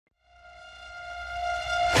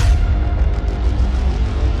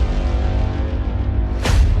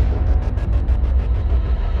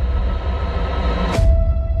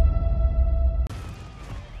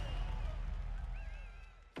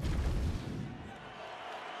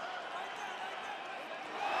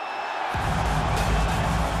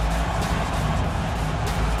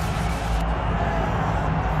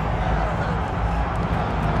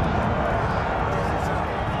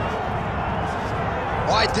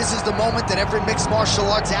this is the moment that every mixed martial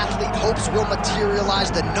arts athlete hopes will materialize.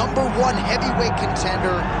 The #1 heavyweight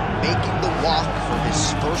contender making the walk for his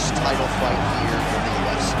first title fight here in the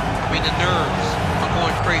UFC. I mean, the nerves are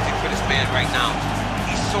going crazy for this man right now.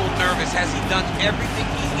 He's so nervous. Has he done everything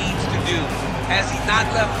he needs to do? Has he not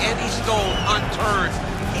left any stone unturned?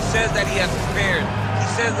 He says that he has prepared. He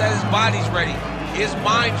says that his body's ready. His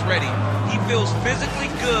mind's ready. He feels physically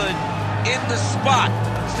good in the spot.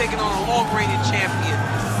 He's taking on a long-reigning champion.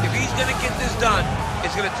 If he's going to get this done,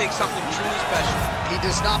 it's going to take something truly special. He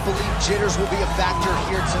does not believe jitters will be a factor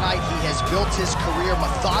here tonight. He has built his career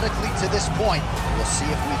methodically to this point. We'll see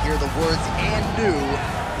if we hear the words "and new"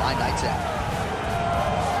 by night's end.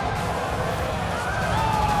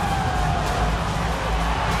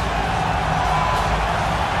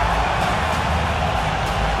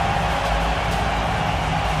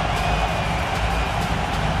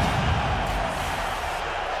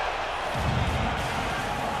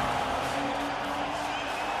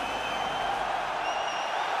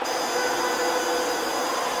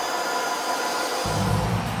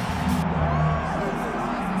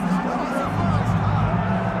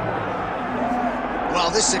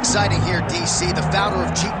 This is exciting here, DC. The founder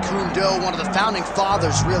of Jeet Kune Do, one of the founding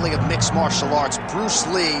fathers, really, of mixed martial arts, Bruce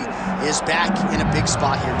Lee, is back in a big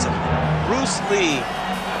spot here tonight. Bruce Lee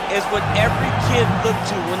is what every kid looked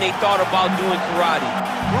to when they thought about doing karate.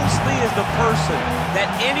 Bruce Lee is the person that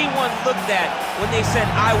anyone looked at when they said,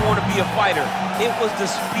 "I want to be a fighter." It was the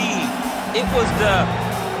speed. It was the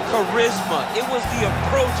charisma. It was the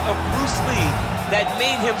approach of Bruce Lee that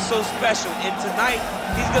made him so special. And tonight,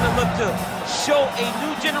 he's going to look to show a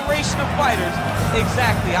new generation of fighters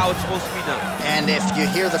exactly how it's supposed to be done. And if you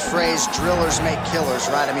hear the phrase, drillers make killers,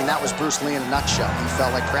 right? I mean, that was Bruce Lee in a nutshell. He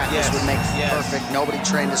felt like practice would make perfect. Nobody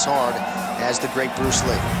trained as hard as the great Bruce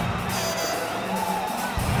Lee.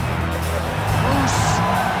 Bruce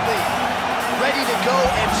Lee, ready to go,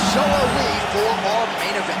 and so are we for our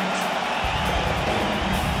main event.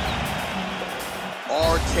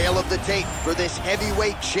 Our tale of the tape for this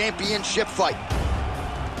heavyweight championship fight.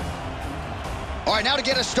 All right, now to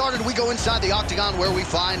get us started, we go inside the octagon where we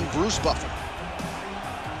find Bruce Buffer.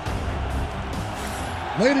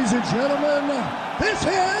 Ladies and gentlemen, this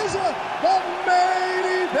is the main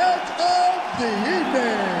event of the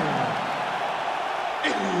evening.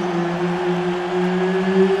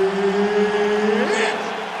 It's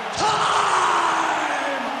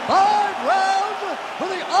time! 5 rounds for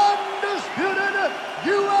the undisputed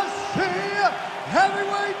UFC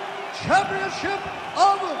Heavyweight Championship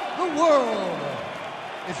of the world.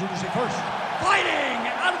 Introducing first, fighting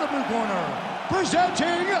out of the blue corner,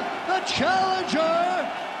 presenting the challenger,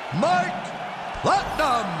 Mike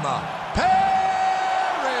Platinum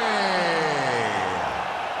Perry.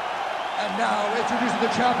 And now introducing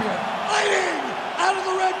the champion, fighting out of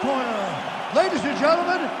the red corner, ladies and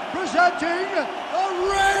gentlemen, presenting the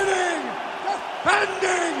reigning,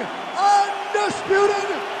 defending, undisputed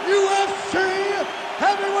UFC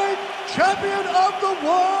Heavyweight Champion of the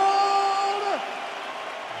world,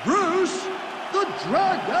 Bruce the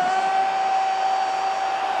Dragon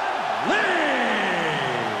Lee.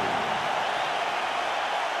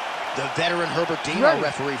 The veteran Herbert Dean, our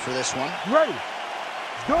referee for this one. Ready.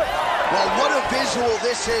 Do it. Well, what a visual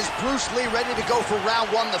this is. Bruce Lee ready to go for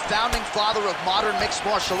round 1, the founding father of modern mixed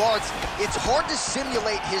martial arts. It's hard to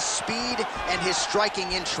simulate his speed and his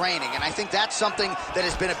striking in training, and I think that's something that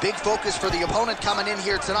has been a big focus for the opponent coming in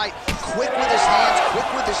here tonight. Quick with his hands,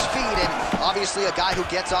 quick with his feet, and obviously a guy who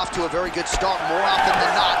gets off to a very good start more often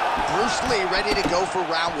than not. Bruce Lee ready to go for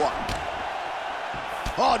round 1.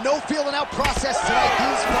 Oh, no feeling out process tonight.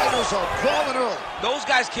 These fighters are crawling early. Those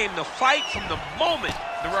guys came to fight from the moment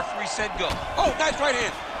the referee said go. Oh, nice right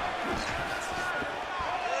hand.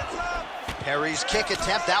 Perry's kick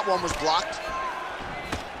attempt, that one was blocked.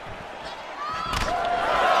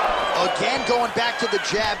 Again, going back to the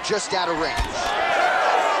jab, just out of range.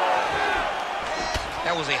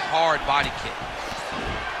 That was a hard body kick.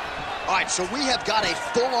 All right, so we have got a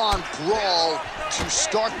full-on brawl to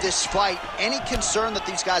start this fight. Any concern that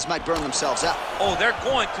these guys might burn themselves out? Oh, they're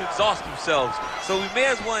going to exhaust themselves. So we may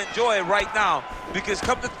as well enjoy it right now, because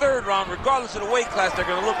come the 3rd round, regardless of the weight class, they're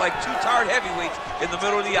going to look like 2 tired heavyweights in the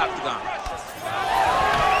middle of the octagon.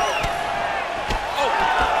 Oh,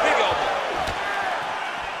 big elbow.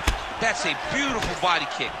 That's a beautiful body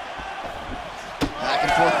kick. Back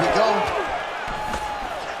and forth we go.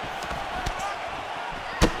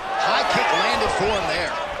 High kick landed for him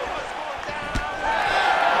there.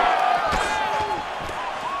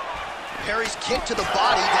 Perry's kick to the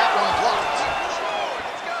body, that one blocked.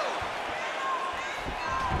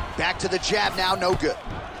 Back to the jab now, no good.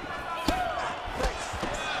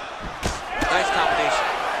 Nice combination.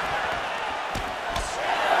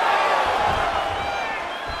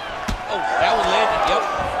 Oh, that one landed, yep.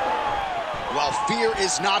 Well, fear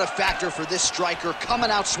is not a factor for this striker.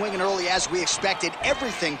 Coming out swinging early as we expected,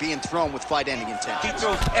 everything being thrown with fight-ending intent. He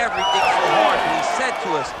throws everything so hard, and he said to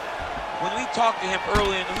us, when we talked to him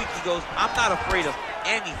earlier in the week, he goes, I'm not afraid of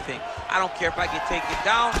anything. I don't care if I get taken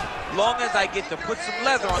down, long as I get to put some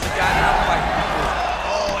leather on the guy that I'm fighting.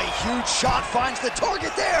 Oh, a huge shot finds the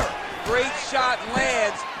target there. Great shot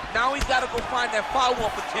lands. Now he's got to go find that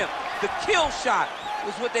follow-up attempt. The kill shot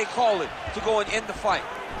is what they call it, to go and end the fight.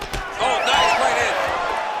 Oh, nice right in.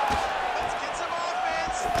 Let's get some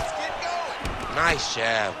offense. Let's get going. Nice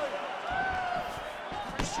jab.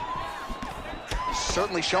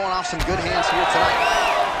 Certainly showing off some good hands here tonight.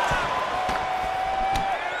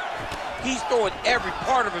 He's throwing every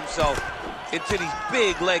part of himself into these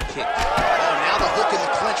big leg kicks. Oh, now the hook in the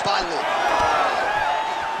clinch by Lee.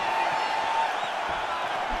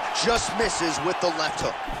 Just misses with the left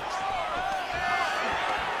hook.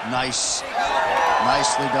 Nice.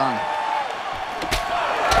 Nicely done.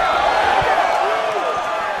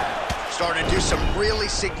 Starting to do some really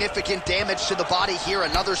significant damage to the body here.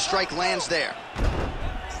 Another strike lands there.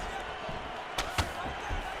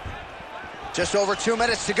 Just over 2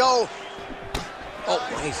 minutes to go. Oh,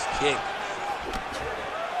 nice kick.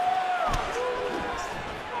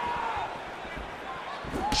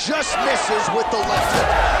 Just misses with the left hook.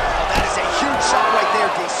 Oh, that is a huge shot right there,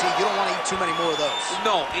 DC. You don't want to eat too many more of those.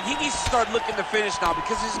 No, and he needs to start looking to finish now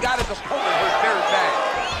because he's got his opponent hurt very bad.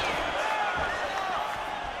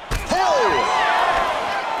 Oh!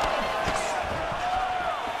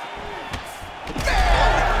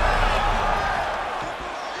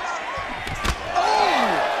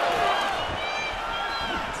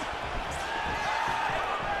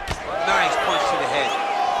 Nice punch to the head.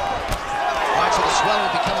 Watch the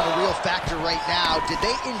swelling becoming a real factor right now. Did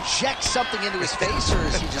they inject something into his face, or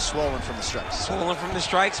is he just swollen from the strikes? Swollen from the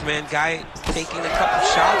strikes, man. Guy taking a couple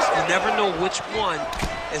shots. You never know which one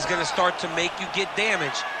is going to start to make you get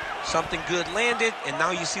damage. Something good landed, and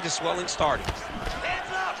now you see the swelling starting.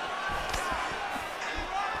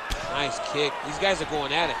 Nice kick. These guys are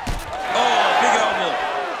going at it. Oh, big elbow.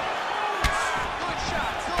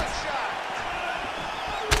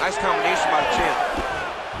 Nice combination by the champ.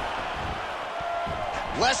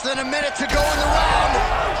 Less than a minute to go in the round.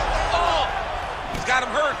 Oh, he's got him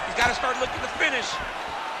hurt. He's got to start looking to finish.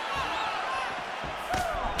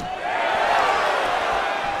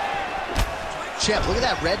 Champ, look at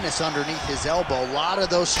that redness underneath his elbow. A lot of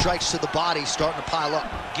those strikes to the body starting to pile up.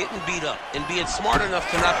 Getting beat up and being smart enough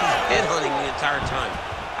to not be headhunting the entire time.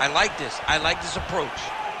 I like this. I like this approach.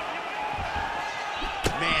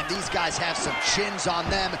 Man, these guys have some chins on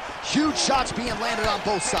them. Huge shots being landed on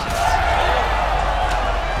both sides.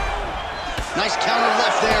 Nice counter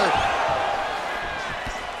left there.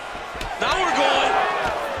 Now we're going.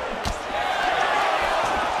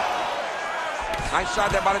 Nice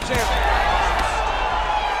shot there by the champ.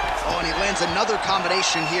 Oh, and he lands another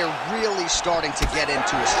combination here, really starting to get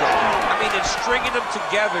into a striking. I mean, it's stringing them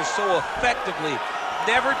together so effectively.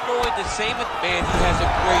 Never throwing the same. Man, he has a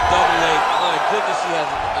great double leg. My goodness, he has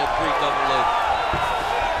a great double leg.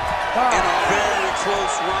 In a very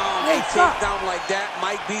close round, a takedown like that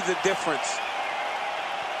might be the difference.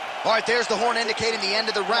 All right, there's the horn indicating the end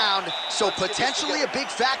of the round. So potentially a big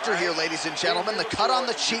factor here, ladies and gentlemen. The cut on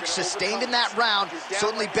the cheek sustained in that round.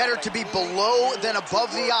 Certainly better to be below than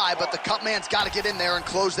above the eye, but the cut man's got to get in there and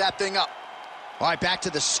close that thing up. All right, back to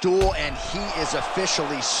the stool, and he is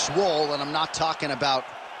officially swole, and I'm not talking about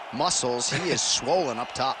muscles. He is swollen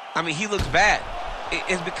up top. I mean, he looks bad.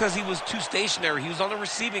 It's because he was too stationary. He was on the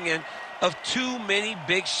receiving end of too many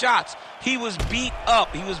big shots. He was beat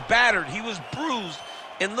up. He was battered. He was bruised.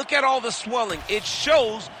 And look at all the swelling. It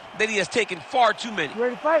shows that he has taken far too many.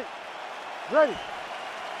 Ready to fight? Ready.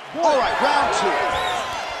 Go. All right, round two.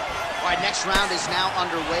 All right, next round is now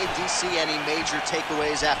underway. DC, any major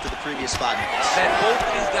takeaways after the previous 5 minutes? That both of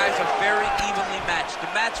these guys are very evenly matched. The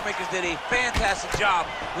matchmakers did a fantastic job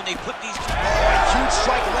when they put these two. Oh, a huge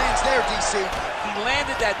strike lands there, DC. He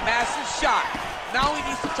landed that massive shot. Now he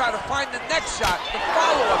needs to try to find the next shot, the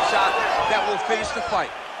follow-up shot that will finish the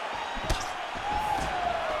fight.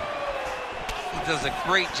 He does a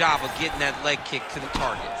great job of getting that leg kick to the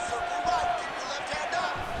target.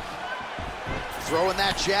 Throwing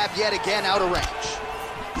that jab yet again out of range.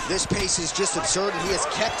 This pace is just absurd, and he has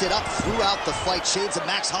kept it up throughout the fight. Shades of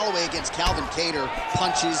Max Holloway against Calvin Kattar,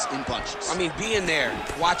 punches in bunches. I mean, being there,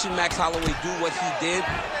 watching Max Holloway do what he did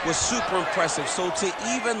was super impressive. So to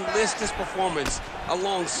even list his performance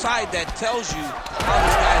alongside that tells you how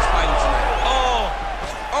this guy is fighting tonight.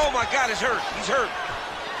 Oh my my God, he's hurt. He's hurt.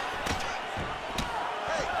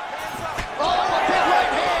 Oh, a big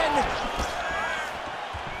right hand.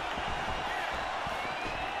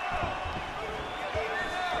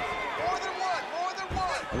 More than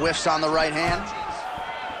one. Whiffs on the right hand.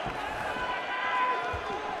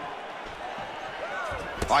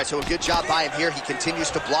 All right, so a good job by him here. He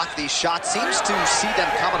continues to block these shots. Seems to see them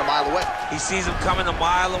coming a mile away. He sees them coming a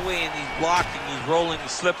mile away, and he's blocking, he's rolling,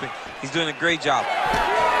 he's slipping. He's doing a great job.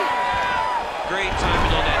 Great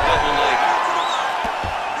timing on that double leg.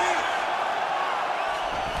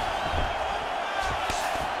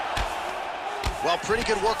 Well, pretty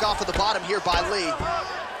good work off of the bottom here by Lee.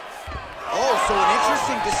 Oh, so an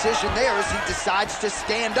interesting decision there as he decides to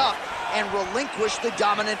stand up and relinquish the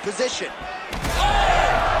dominant position.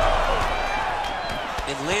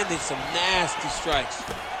 And landed some nasty strikes.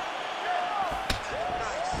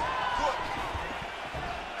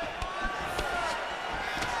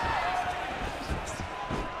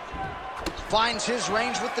 Finds his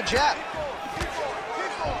range with the jab.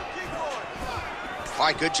 All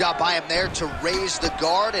right, good job by him there to raise the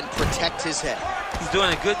guard and protect his head. He's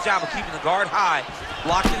doing a good job of keeping the guard high,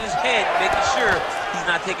 blocking his head, making sure he's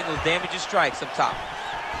not taking those damaging strikes up top.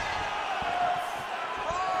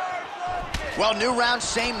 Well, new round,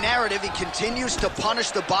 same narrative. He continues to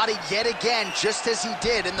punish the body yet again, just as he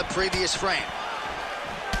did in the previous frame.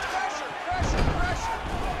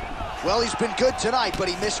 Well, he's been good tonight, but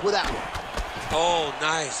he missed without it. Oh,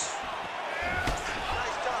 nice.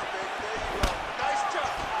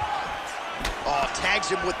 Oh, tags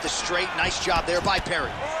him with the straight. Nice job there by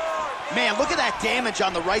Perry. Man, look at that damage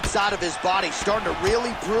on the right side of his body. Starting to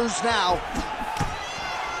really bruise now.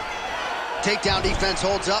 Takedown defense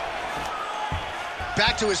holds up.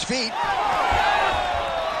 Back to his feet.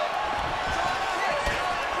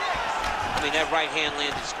 I mean, that right hand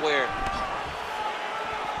landed square.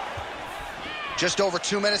 Just over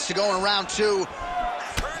 2 minutes to go in round two.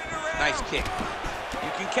 Nice kick. You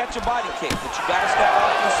can catch a body kick, but you gotta step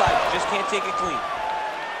off to the side. You just can't take it clean.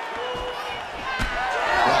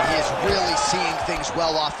 Well, he is really seeing things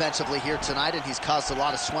well offensively here tonight, and he's caused a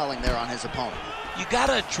lot of swelling there on his opponent. You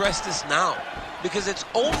gotta address this now, because it's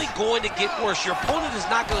only going to get worse. Your opponent is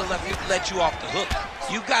not gonna let you off the hook.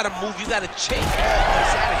 You gotta move, you gotta change.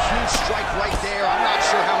 He's had a huge strike right there. I'm not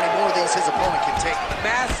sure how many more of these his opponent can take.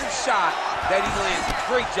 Massive shot that he lands.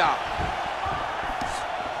 Great job.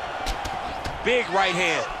 Big right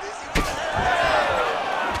hand.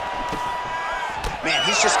 Man,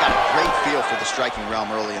 he's just got a great feel for the striking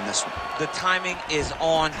realm early in this one. The timing is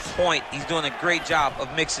on point. He's doing a great job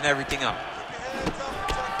of mixing everything up.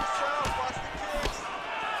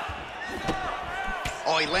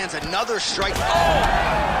 Oh, he lands another strike. Oh,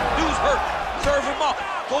 dude's hurt. Serve him up.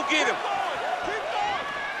 Go get him.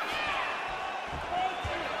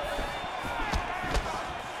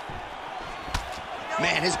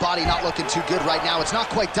 Man, his body not looking too good right now. It's not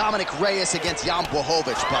quite Dominic Reyes against Jan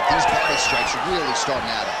Blachowicz, but these body strikes are really starting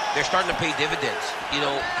to add up. They're starting to pay dividends. You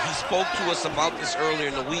know, he spoke to us about this earlier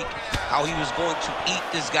in the week, how he was going to eat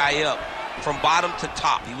this guy up from bottom to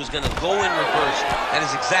top. He was going to go in reverse. That is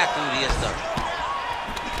exactly what he has done.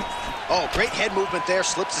 Oh, great head movement there.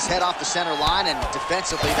 Slips his head off the center line, and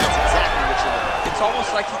defensively, that's exactly what you're looking for. It's almost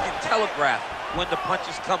like he can telegraph when the punch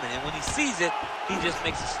is coming, and when he sees it, he just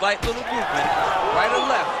makes a slight little movement, right or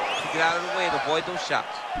left, to get out of the way and avoid those shots.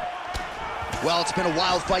 Well, it's been a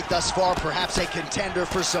wild fight thus far, perhaps a contender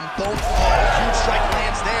for some bone. Oh, huge strike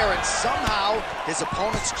lands there, and somehow his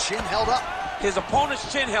opponent's chin held up. His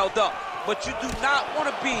opponent's chin held up, but you do not want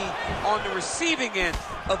to be on the receiving end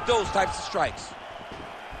of those types of strikes.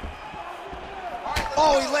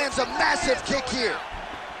 Oh, he lands a massive kick here.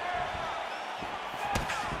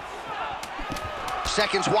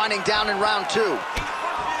 Seconds winding down in round two. All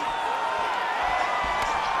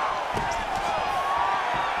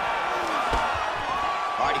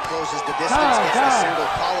right, he closes the distance, gets the single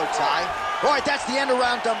collar tie. All right, that's the end of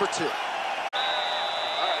round number two. All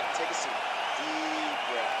right, take a seat. Deep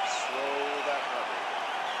breath. Slow that heart rate.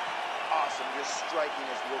 Awesome. Your striking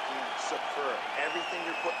is looking superb. Everything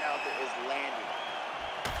you're putting out there is landing.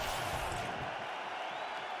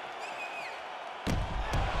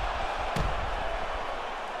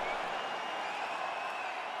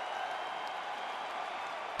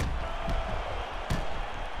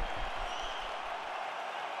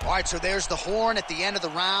 All right, so there's the horn at the end of the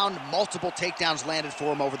round. Multiple takedowns landed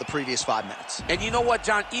for him over the previous 5 minutes. And you know what,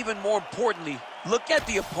 John? Even more importantly, look at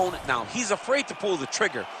the opponent now. He's afraid to pull the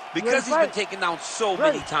trigger because he's been taken down so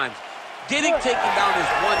many times. Getting taken down is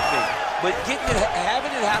one thing, but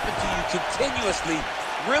having it happen to you continuously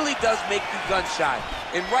really does make you gun shy.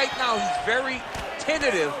 And right now, he's very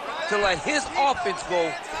tentative to let his offense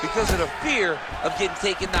go because of the fear of getting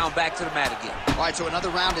taken down back to the mat again. All right, so another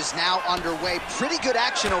round is now underway. Pretty good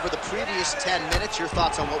action over the previous 10 minutes. Your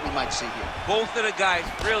thoughts on what we might see here? Both of the guys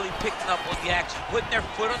really picking up on the action, putting their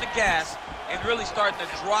foot on the gas, and really starting to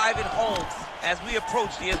drive it home as we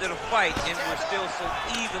approach the end of the fight, and we're still so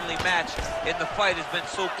evenly matched, and the fight has been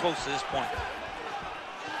so close to this point.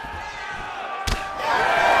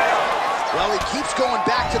 Well, he keeps going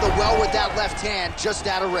back to the well with that left hand, just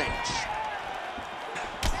out of range.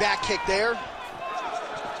 Back kick there.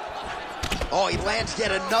 Oh, he lands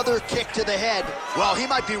yet another kick to the head. Well, he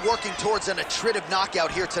might be working towards an attritive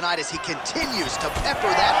knockout here tonight as he continues to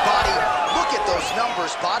pepper that body. Look at those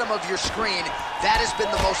numbers, bottom of your screen. That has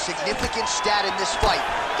been the most significant stat in this fight.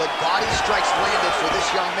 The body strikes landed for this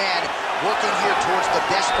young man, working here towards the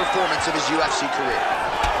best performance of his UFC career.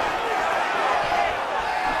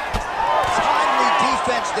 Timely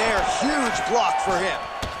defense there, huge block for him.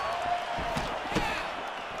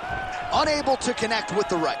 Unable to connect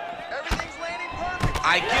with the right.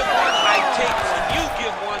 I give one, I take one. You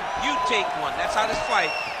give one, you take one. That's how this fight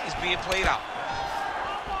is being played out.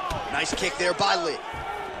 Nice kick there by Lee.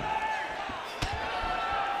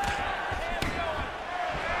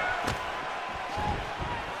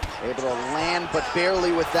 Able to land, but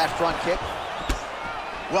barely with that front kick.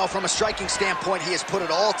 Well, from a striking standpoint, he has put it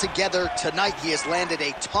all together tonight. He has landed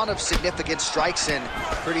a ton of significant strikes, and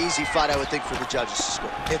pretty easy fight, I would think, for the judges to score.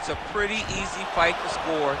 It's a pretty easy fight to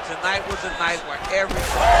score. Tonight was a night where everyone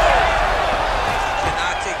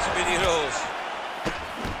cannot take too many of those.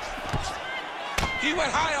 He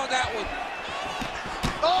went high on that one.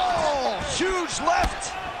 Oh, huge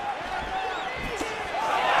left.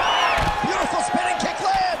 Beautiful spinning kick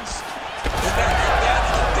lands.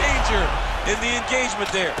 That's the danger in the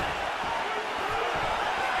engagement there.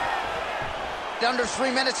 Under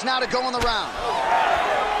 3 minutes now to go in the round.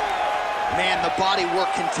 Man, the body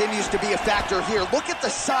work continues to be a factor here. Look at the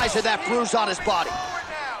size of that bruise on his body.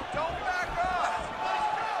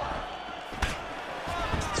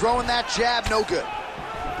 Throwing that jab, no good.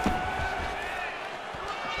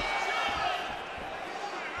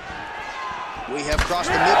 We have crossed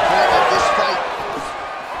the midpoint of this fight.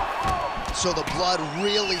 So the blood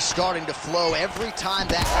really starting to flow every time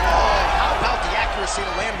that... Oh, how about the accuracy to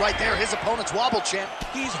land right there? His opponent's wobble, champ.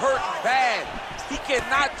 He's hurting bad. He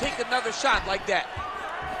cannot take another shot like that.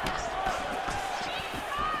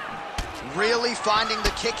 Really finding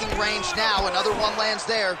the kicking range now. Another one lands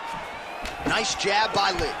there. Nice jab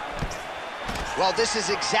by Lee. Well, this is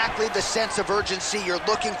exactly the sense of urgency you're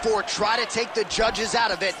looking for. Try to take the judges out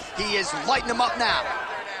of it. He is lighting them up now.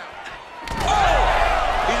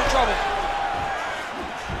 Oh! He's in trouble.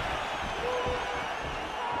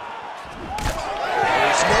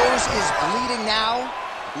 His nose is bleeding now.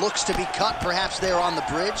 Looks to be cut, perhaps there on the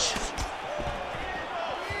bridge.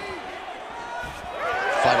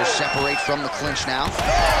 Fighters separate from the clinch now.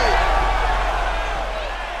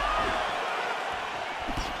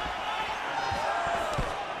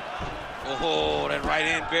 Oh, that right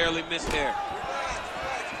hand barely missed there.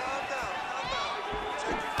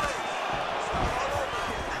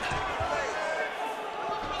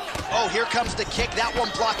 Oh, here comes the kick. That one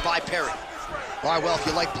blocked by Perry. All right, well, if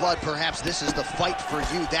you like blood, perhaps this is the fight for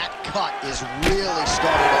you. That cut is really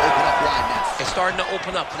starting to open up wide now. It's starting to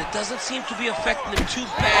open up, but it doesn't seem to be affecting him too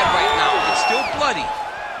bad right now. It's still bloody,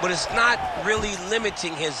 but it's not really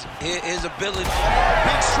limiting his ability.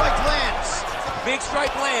 Big strike lands. Big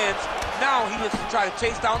strike lands. Now he looks to try to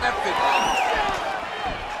chase down that figure.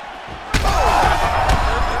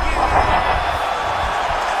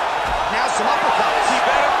 Now some uppercuts. He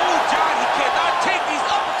better move, John. He cannot take these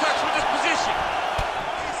uppercuts from this position.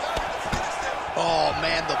 Oh,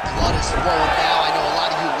 man, the blood is flowing now. I know a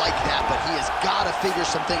lot of you like that, but he has got to figure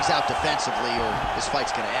some things out defensively or this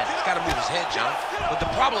fight's going to end. He's got to move his head, John. But the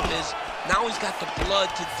problem is, now he's got the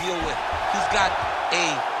blood to deal with. He's got a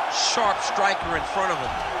sharp striker in front of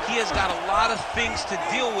him. He has got a lot of things to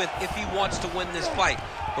deal with if he wants to win this fight.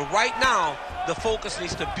 But right now, the focus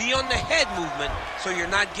needs to be on the head movement so you're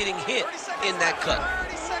not getting hit in that cut.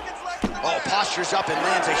 Oh, postures up and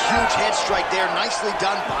lands a huge head strike there. Nicely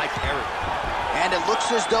done by Perry. And it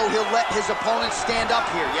looks as though he'll let his opponent stand up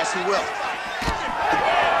here. Yes, he will.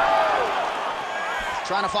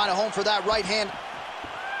 Trying to find a home for that right hand.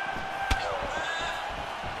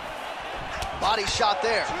 Body shot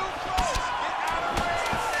there.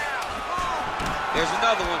 There's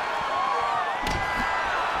another one.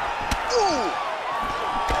 Ooh!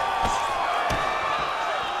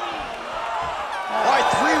 All right,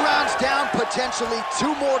 3 rounds down, potentially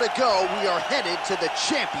 2 more to go. We are headed to the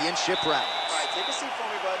championship rounds. All right, take a seat for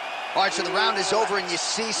me, bud. All right, so the round is over, and you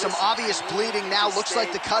see some obvious bleeding now. Looks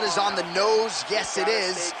like the cut is on the nose. Yes, it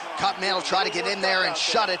is. Cutman will try to get in there and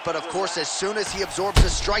shut it, but of course, as soon as he absorbs a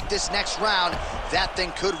strike this next round, that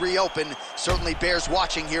thing could reopen. Certainly bears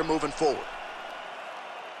watching here moving forward.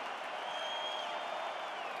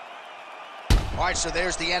 All right, so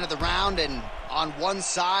there's the end of the round, and on one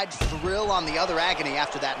side, thrill, on the other, agony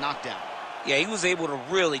after that knockdown. Yeah, he was able to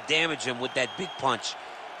really damage him with that big punch.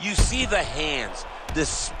 You see the hands, the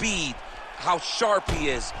speed, how sharp he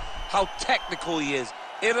is, how technical he is.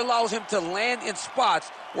 It allows him to land in spots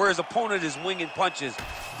where his opponent is winging punches.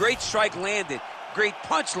 Great strike landed, great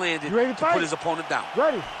punch landed to put his opponent down.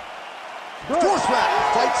 Ready. Fourth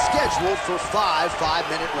round, fight scheduled for 5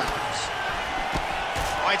 5-minute rounds.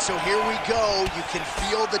 All right, so here we go. You can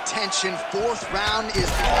feel the tension. Fourth round is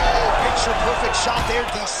picture-perfect shot there,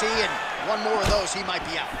 DC, and one more of those, he might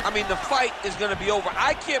be out. I mean, the fight is going to be over.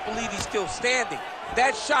 I can't believe he's still standing.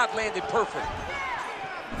 That shot landed perfect.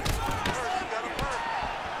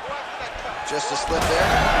 Just a slip there.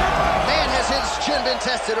 Man, has his chin been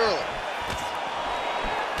tested early.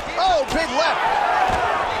 Oh, big left.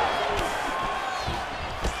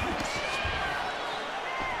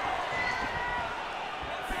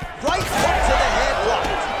 Right hook to the head,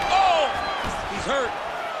 blocked. Oh, he's hurt.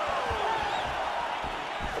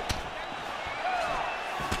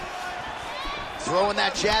 Throwing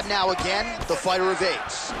that jab now again, the fighter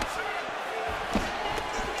evades.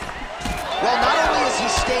 Well, not only has he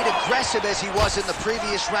stayed aggressive as he was in the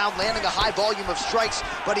previous round, landing a high volume of strikes,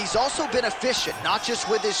 but he's also been efficient, not just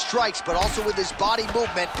with his strikes, but also with his body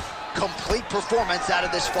movement. Complete performance out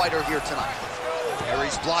of this fighter here tonight.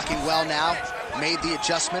 Perry's blocking well now, made the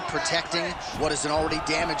adjustment, protecting what is an already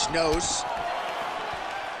damaged nose.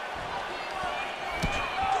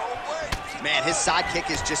 Man, his sidekick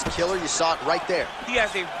is just killer. You saw it right there. He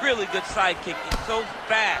has a really good sidekick. He's so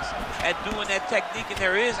fast at doing that technique, and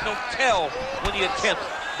there is no tell when he attempts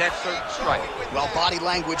that certain strike. Well, body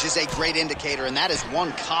language is a great indicator, and that is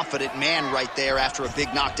one confident man right there after a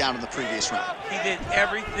big knockdown in the previous round. He did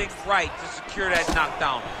everything right to secure that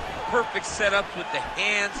knockdown. Perfect setups with the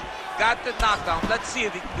hands, got the knockdown. Let's see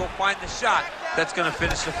if he can go find the shot that's going to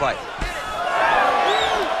finish the fight.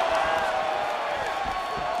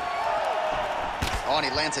 Oh, and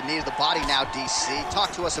he lands a knee to the body now, DC.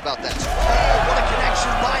 Talk to us about that. Oh, what a connection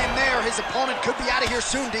by him there. His opponent could be out of here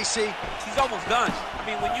soon, DC. He's almost done. I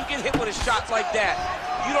mean, when you get hit with a shot like that,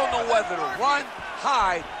 you don't know whether to run,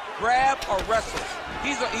 hide, grab, or wrestle.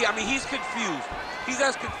 He's confused. He's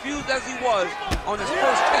as confused as he was on his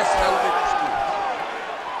first test in elementary school.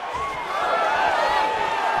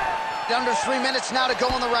 Under 3 minutes now to go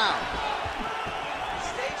in the round.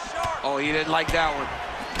 Oh, he didn't like that one.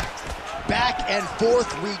 Back and forth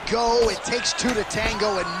we go. It takes two to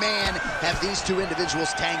tango, and man, have these two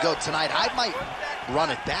individuals tangoed tonight. I might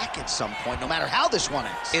run it back at some point, no matter how this one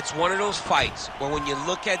ends. It's one of those fights where when you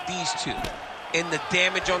look at these two and the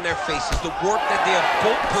damage on their faces, the work that they have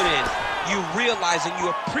both put in, you realize and you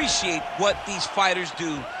appreciate what these fighters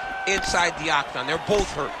do inside the octagon. They're both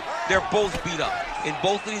hurt. They're both beat up. And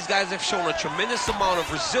both of these guys have shown a tremendous amount of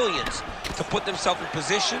resilience to put themselves in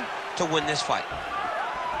position to win this fight.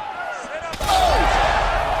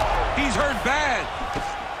 Oh! He's hurt bad.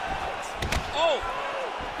 Oh!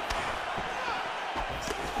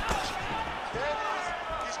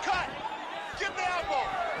 He's cut. Get the elbow.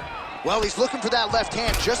 Well, he's looking for that left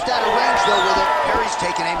hand, just out of range, though, with it. Perry's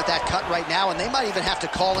taking aim at that cut right now, and they might even have to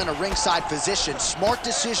call in a ringside physician. Smart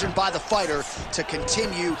decision by the fighter to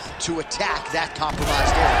continue to attack that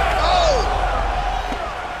compromised area. Oh!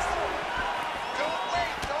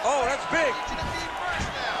 Oh, that's big.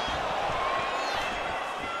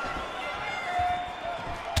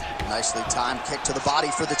 Nicely timed kick to the body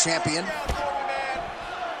for the champion.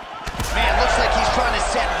 Man, looks like he's trying to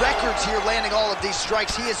set records here, landing all of these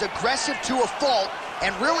strikes. He is aggressive to a fault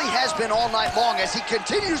and really has been all night long as he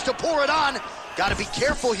continues to pour it on. Got to be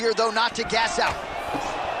careful here, though, not to gas out.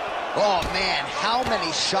 Oh, man, how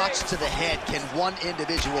many shots to the head can one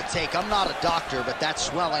individual take? I'm not a doctor, but that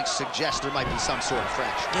swelling suggests there might be some sort of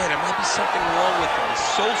fracture. Yeah, there might be something wrong with him. He's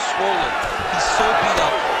so swollen, he's so beat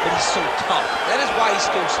up, but he's so tough. That is why he's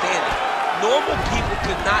still standing. Normal people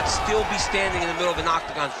could not still be standing in the middle of an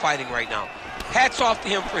octagon fighting right now. Hats off to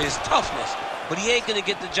him for his toughness, but he ain't gonna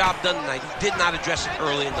get the job done tonight. He did not address it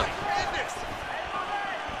early enough.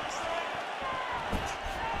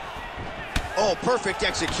 Oh, perfect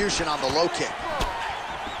execution on the low kick.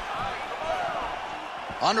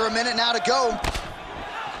 Under a minute now to go.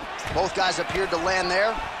 Both guys appeared to land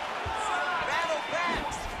there.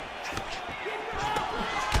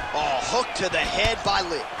 Oh, hook to the head by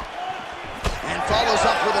Lee. And follows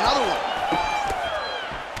up with another one.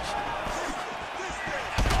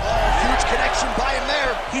 Oh, huge connection by him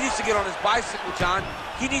there. He needs to get on his bicycle, John.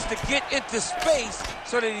 He needs to get into space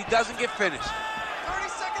so that he doesn't get finished. 30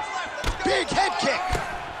 seconds left. Big head kick.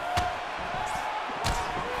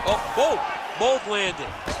 Oh, both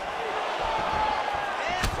landed.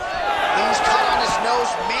 Lee's cut on his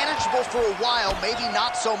nose, manageable for a while, maybe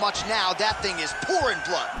not so much now. That thing is pouring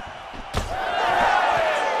blood.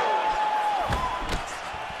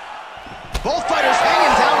 Both fighters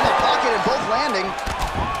hanging down in the pocket and both landing.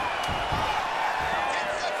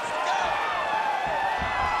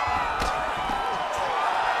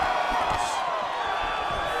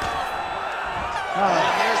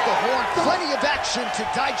 And there's the horn. Plenty of action to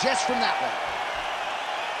digest from that one.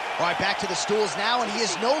 All right, back to the stools now, and he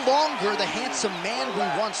is no longer the handsome man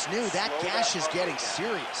we once knew. That gash is getting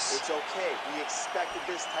serious. It's okay. We expected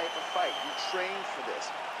this type of fight. You trained for this.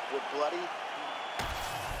 We're bloody.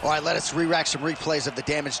 All right, let us re-rack some replays of the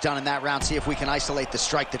damage done in that round, see if we can isolate the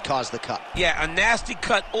strike that caused the cut. Yeah, a nasty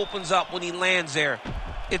cut opens up when he lands there.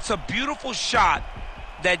 It's a beautiful shot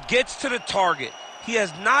that gets to the target. He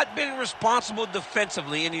has not been responsible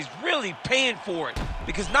defensively, and he's really paying for it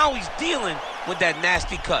because now he's dealing with that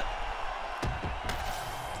nasty cut.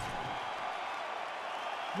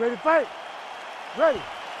 Ready to fight? Ready.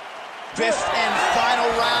 Fifth and final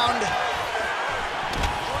round.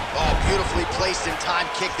 Oh, beautifully placed in time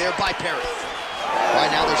kick there by Perry.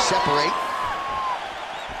 Right now they separate.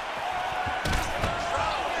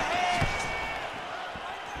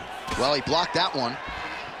 Well, he blocked that one.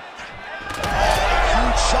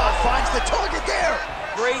 Huge shot finds the target there.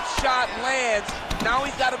 Great shot lands. Now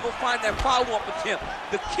he's got to go find that follow-up attempt.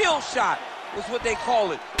 The kill shot was what they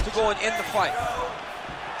call it to go and end the fight.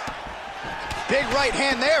 Big right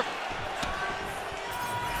hand there.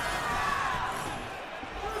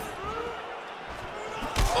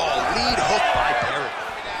 Oh, lead hook by Perry.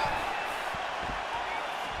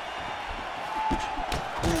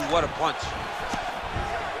 Ooh, what a punch.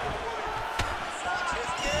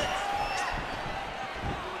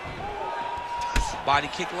 Body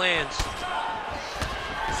kick lands.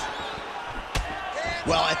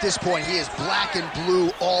 Well, at this point, he is black and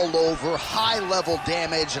blue all over, high-level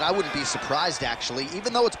damage, and I wouldn't be surprised, actually,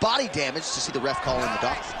 even though it's body damage, to see the ref call in the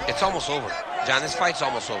doctor. It's almost over. John, this fight's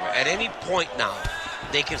almost over. At any point now,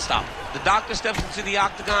 they can stop. The doctor steps into the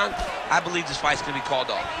octagon, I believe this fight's going to be called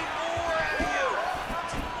off.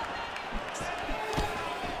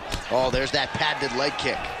 Oh, there's that patented leg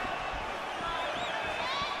kick.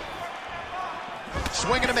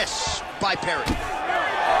 Swing and a miss by Perry.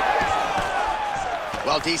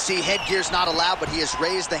 Well, DC, headgear's not allowed, but he has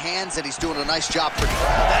raised the hands, and he's doing a nice job.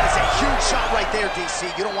 That is a huge shot right there, DC.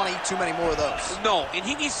 You don't want to eat too many more of those. No, and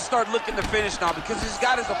he needs to start looking to finish now because he's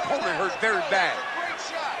got his opponent hurt very bad.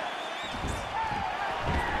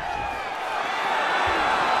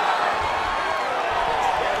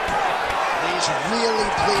 He's really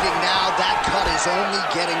bleeding now. That cut is only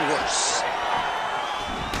getting worse.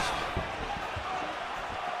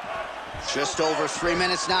 Just over 3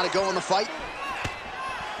 minutes now to go in the fight.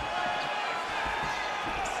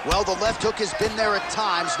 Well, the left hook has been there at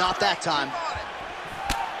times, not that time.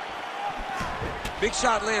 Big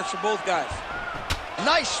shot lands for both guys.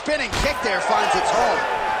 Nice spinning kick there, finds its home.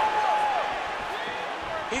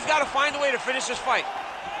 He's got to find a way to finish this fight.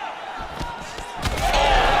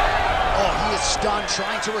 Oh, he is stunned,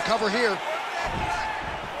 trying to recover here.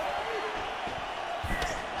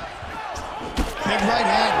 Big right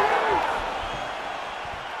hand.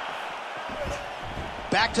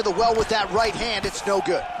 Back to the well with that right hand, it's no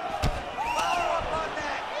good.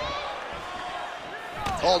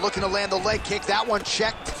 Oh, looking to land the leg kick, that one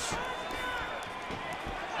checked.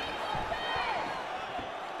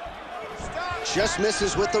 Just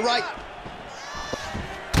misses with the right.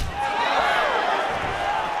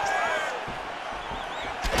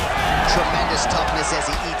 Tremendous toughness as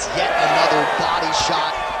he eats yet another body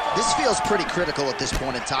shot. This feels pretty critical at this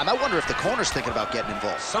point in time. I wonder if the corner's thinking about getting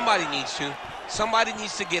involved. Somebody needs to. Somebody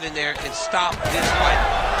needs to get in there and stop this fight.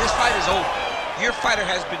 This fight is over. Your fighter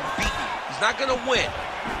has been beaten. He's not going to win.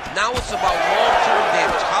 Now it's about long-term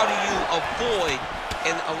damage. How do you avoid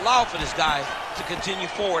and allow for this guy to continue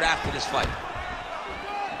forward after this fight?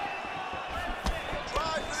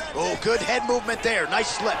 Oh, good head movement there. Nice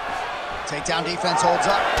slip. Takedown defense holds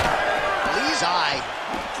up. Lee's eye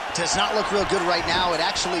does not look real good right now. It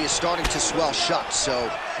actually is starting to swell shut, so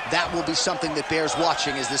that will be something that bears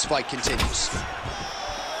watching as this fight continues.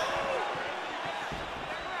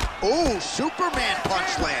 Oh, Superman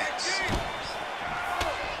punch lands.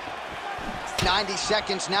 90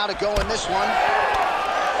 seconds now to go in this one.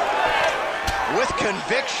 With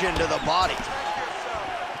conviction to the body.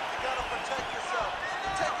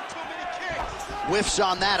 Whiffs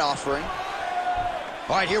on that offering.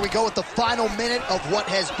 All right, here we go with the final minute of what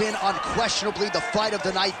has been unquestionably the fight of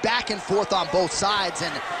the night. Back and forth on both sides,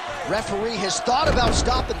 and referee has thought about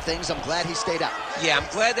stopping things. I'm glad he stayed out. Yeah, I'm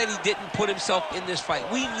glad that he didn't put himself in this fight.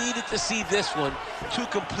 We needed to see this one to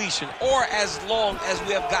completion, or as long as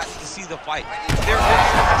we have gotten to see the fight. There have been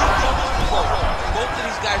complete moments before. Both of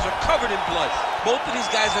these guys are covered in blood. Both of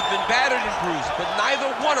these guys have been battered and bruised, but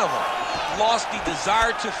neither one of them lost the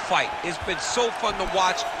desire to fight. It's been so fun to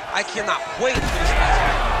watch. I cannot wait for this next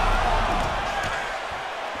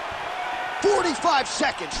fight. 45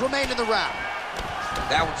 seconds remain in the round.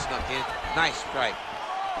 That one snuck in. Nice strike.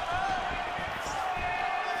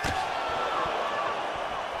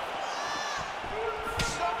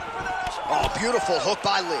 Oh, beautiful hook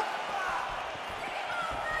by Lee.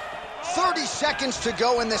 30 seconds to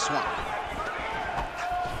go in this one.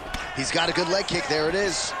 He's got a good leg kick. There it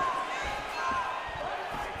is.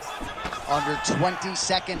 Under 20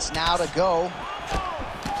 seconds now to go.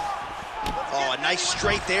 Oh, a nice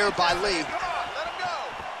straight there by Lee.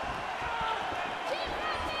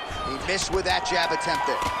 He missed with that jab attempt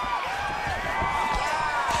there.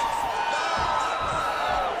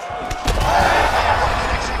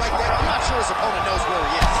 Connection right there. I'm not sure his opponent knows where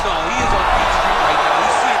he is. No, he is on Beach Street right now.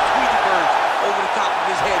 He's seeing Tweety birds over the top of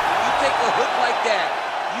his head. When you take a hook like that,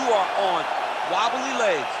 you are on wobbly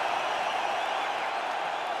legs.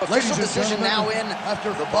 Official decision now in after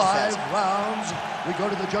the 5 rounds, we go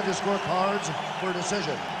to the judges' scorecards for a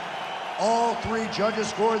decision. All 3 judges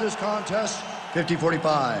score this contest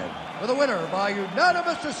 50-45. For the winner by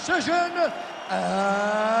unanimous decision, and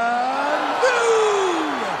new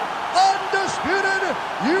undisputed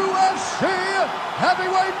UFC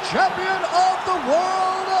heavyweight champion of the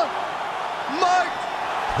world, Mike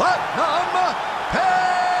Platinum Perry.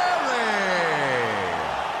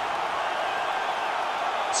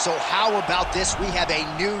 So how about this? We have a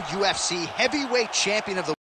new UFC heavyweight champion of the